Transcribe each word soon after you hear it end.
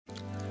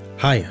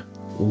Hi,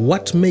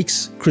 what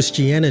makes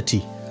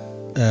Christianity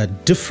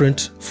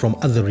different from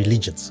other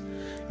religions?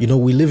 You know,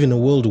 we live in a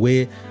world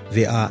where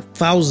there are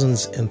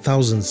thousands and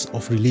thousands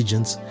of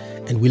religions,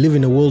 and we live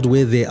in a world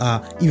where there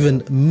are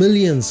even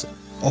millions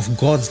of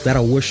gods that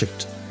are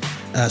worshipped.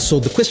 So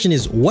the question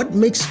is, what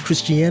makes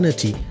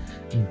Christianity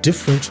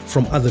different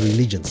from other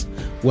religions?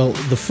 Well,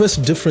 the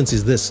first difference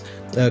is this.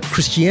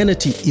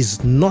 Christianity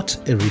is not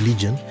a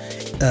religion,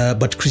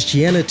 but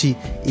Christianity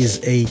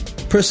is a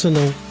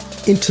personal,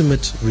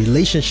 intimate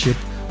relationship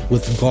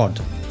with God.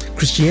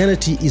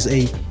 Christianity is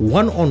a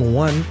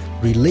one-on-one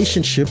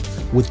relationship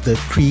with the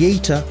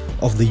creator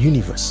of the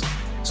universe.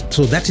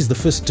 So that is the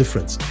first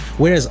difference.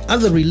 Whereas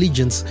other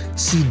religions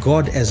see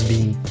God as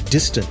being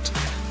distant.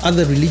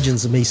 Other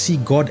religions may see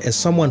God as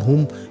someone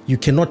whom you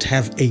cannot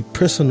have a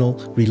personal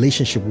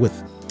relationship with.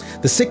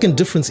 The second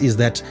difference is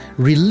that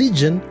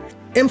religion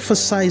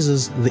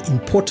emphasizes the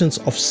importance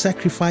of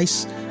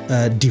sacrifice,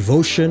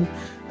 devotion,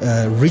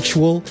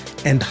 ritual,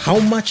 and how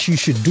much you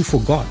should do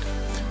for God.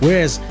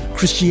 Whereas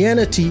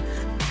Christianity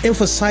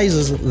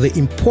emphasizes the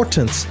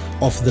importance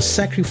of the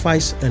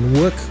sacrifice and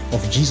work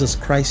of Jesus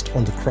Christ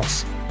on the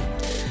cross.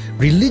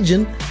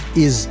 Religion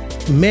is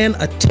man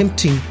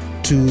attempting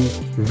to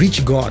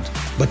reach God,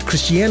 but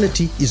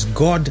Christianity is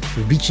God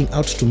reaching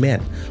out to man.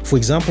 For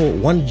example,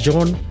 1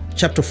 John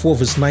chapter 4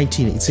 verse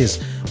 19, it says,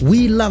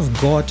 "We love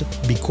God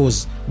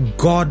because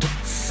God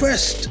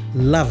first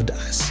loved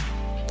us."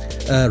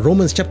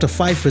 Romans chapter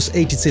 5 verse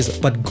 8, it says,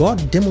 "But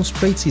God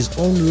demonstrates his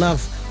own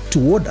love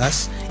toward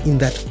us in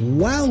that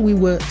while we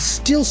were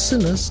still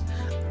sinners,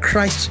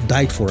 Christ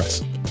died for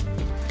us."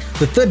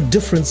 The third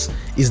difference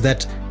is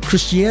that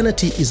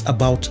Christianity is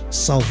about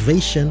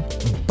salvation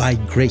by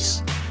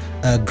grace.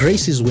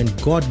 Grace is when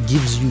God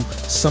gives you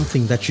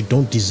something that you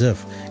don't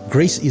deserve.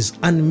 Grace is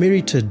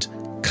unmerited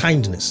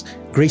kindness.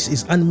 Grace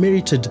is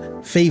unmerited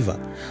favor.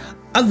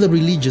 Other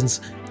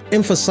religions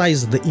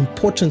emphasize the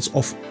importance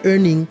of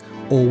earning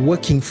or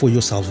working for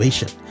your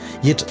salvation.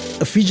 Yet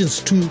Ephesians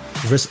 2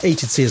 verse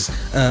 8, it says,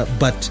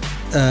 but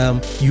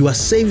you are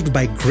saved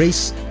by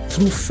grace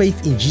through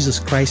faith in Jesus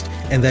Christ,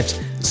 and that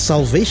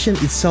salvation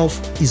itself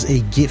is a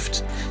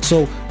gift.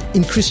 So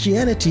in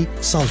Christianity,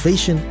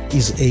 salvation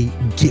is a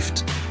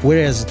gift,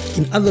 whereas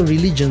in other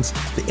religions,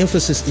 the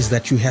emphasis is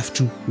that you have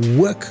to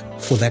work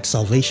for that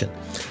salvation.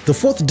 The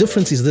fourth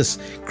difference is this.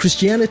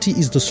 Christianity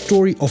is the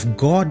story of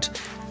God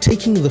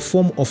taking the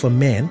form of a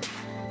man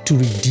to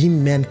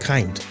redeem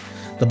mankind.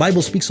 The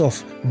Bible speaks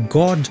of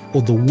God,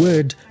 or the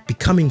Word,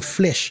 becoming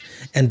flesh,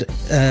 and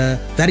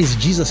that is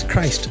Jesus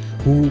Christ,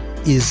 who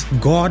is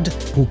God,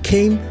 who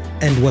came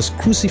and was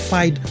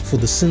crucified for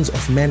the sins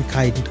of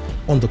mankind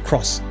on the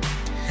cross.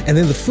 And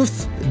then the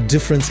fifth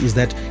difference is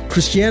that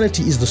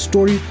Christianity is the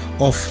story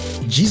of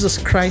Jesus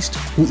Christ,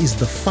 who is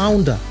the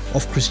founder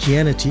of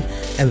Christianity,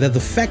 and that the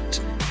fact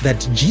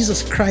that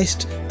Jesus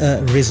Christ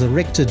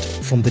resurrected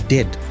from the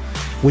dead.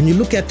 When you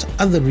look at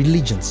other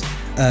religions,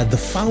 the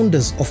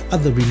founders of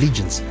other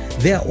religions,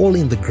 they are all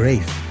in the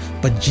grave.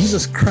 But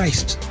Jesus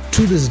Christ,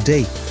 to this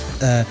day,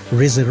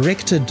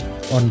 resurrected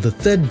on the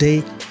third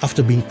day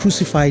after being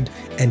crucified,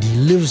 and he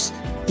lives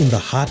in the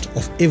heart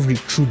of every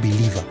true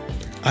believer.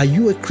 Are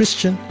you a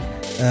Christian?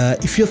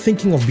 If you're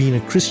thinking of being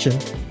a Christian,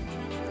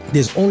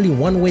 there's only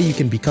one way you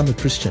can become a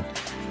Christian.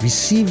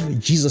 Receive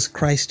Jesus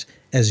Christ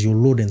as your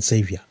Lord and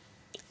Savior.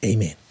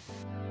 Amen.